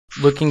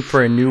Looking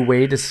for a new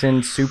way to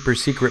send super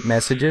secret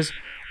messages?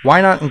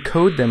 Why not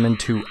encode them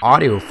into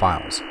audio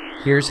files?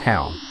 Here's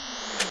how.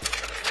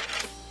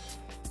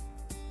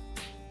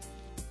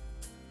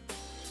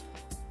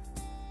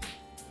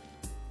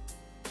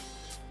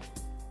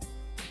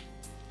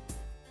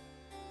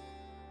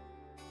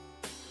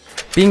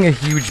 Being a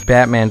huge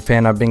Batman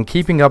fan, I've been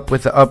keeping up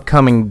with the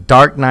upcoming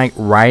Dark Knight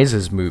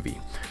Rises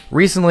movie.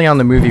 Recently on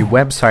the movie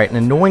website, an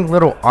annoying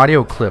little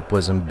audio clip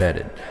was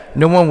embedded.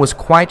 No one was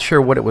quite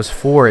sure what it was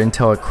for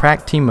until a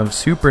crack team of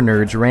super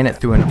nerds ran it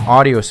through an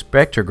audio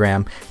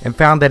spectrogram and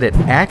found that it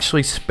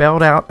actually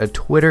spelled out a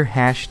Twitter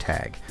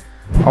hashtag.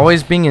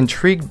 Always being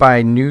intrigued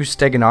by new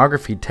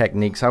steganography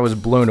techniques, I was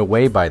blown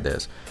away by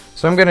this.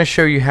 So I'm going to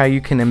show you how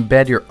you can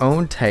embed your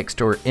own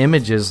text or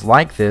images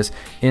like this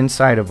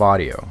inside of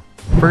audio.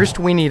 First,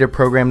 we need a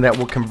program that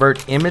will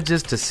convert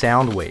images to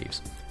sound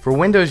waves. For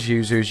Windows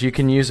users, you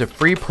can use a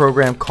free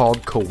program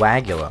called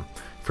Coagula.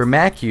 For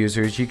Mac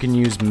users, you can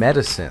use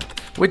MetaSynth,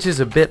 which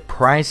is a bit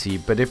pricey,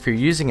 but if you're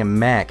using a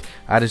Mac,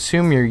 I'd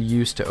assume you're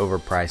used to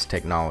overpriced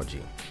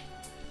technology.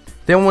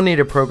 Then we'll need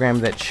a program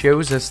that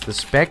shows us the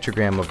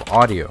spectrogram of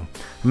audio.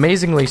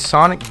 Amazingly,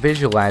 Sonic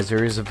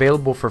Visualiser is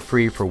available for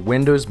free for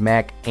Windows,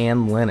 Mac,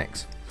 and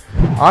Linux.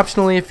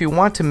 Optionally, if you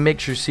want to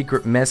mix your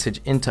secret message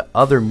into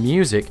other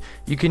music,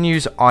 you can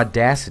use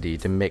Audacity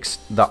to mix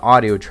the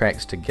audio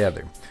tracks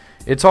together.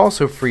 It's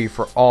also free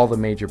for all the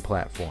major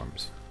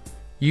platforms.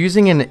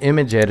 Using an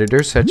image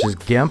editor such as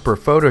GIMP or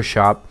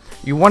Photoshop,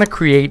 you want to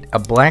create a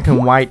black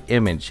and white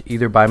image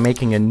either by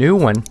making a new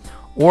one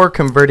or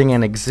converting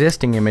an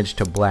existing image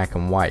to black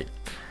and white.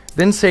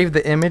 Then save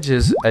the image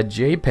as a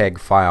JPEG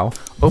file,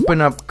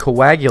 open up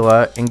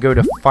Coagula and go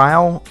to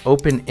File,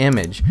 Open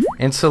Image,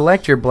 and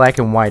select your black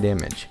and white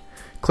image.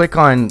 Click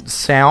on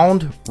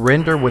Sound,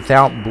 Render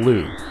Without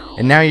Blue,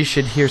 and now you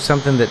should hear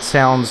something that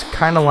sounds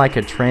kind of like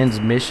a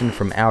transmission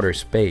from outer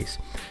space.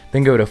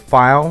 Then go to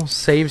File,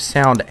 Save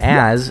Sound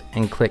As,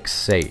 and click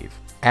Save.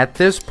 At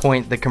this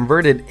point, the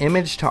converted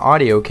image to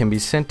audio can be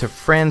sent to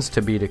friends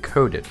to be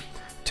decoded.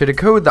 To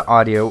decode the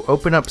audio,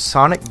 open up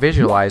Sonic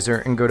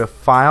Visualiser and go to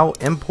File,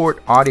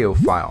 Import Audio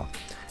File.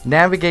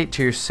 Navigate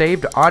to your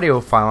saved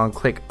audio file and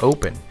click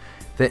Open.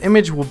 The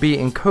image will be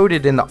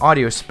encoded in the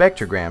audio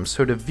spectrogram,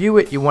 so to view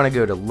it you want to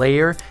go to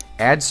Layer,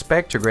 Add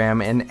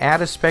Spectrogram, and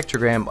add a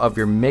spectrogram of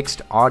your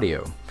mixed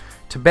audio.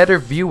 To better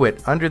view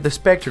it, under the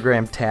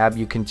Spectrogram tab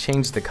you can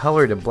change the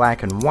color to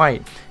black and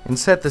white and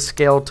set the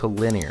scale to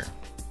linear.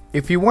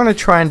 If you want to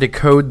try and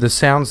decode the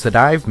sounds that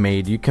I've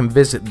made, you can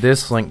visit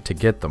this link to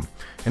get them.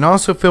 And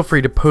also feel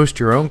free to post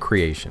your own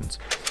creations.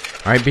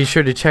 Alright, be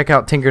sure to check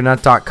out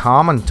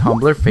Tinkernut.com on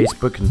Tumblr,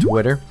 Facebook, and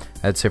Twitter.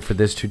 That's it for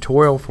this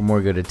tutorial. For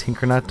more, go to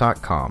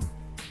Tinkernut.com.